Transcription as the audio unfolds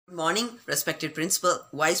Good morning, respected principal,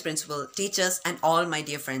 vice principal, teachers, and all my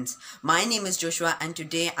dear friends. My name is Joshua, and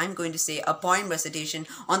today I'm going to say a poem recitation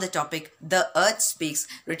on the topic The Earth Speaks,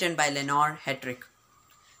 written by Lenore, Hetrick.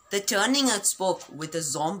 The turning earth spoke with a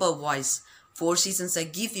somber voice. 4 seasons I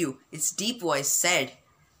give you, its deep voice said.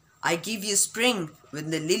 I give you spring when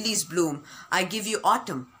the lilies bloom. I give you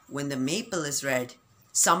autumn when the maple is red.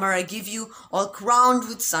 Summer I give you, all crowned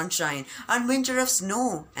with sunshine, and winter of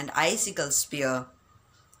snow and icicles spear.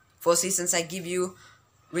 4 seasons I give you,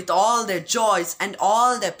 with all their joys and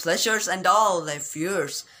all their pleasures and all their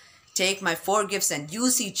fears. Take my 4 gifts and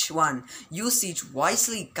use each one. Use each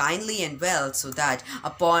wisely, kindly, and well, so that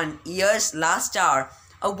upon year's last hour,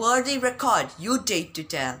 a worthy record you date to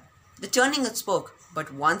tell. The turning it spoke,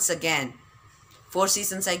 but once again. 4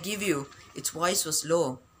 seasons I give you, its voice was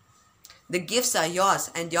low. The gifts are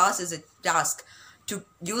yours, and yours is a task to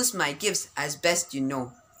use my gifts as best you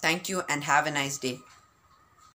know. Thank you and have a nice day.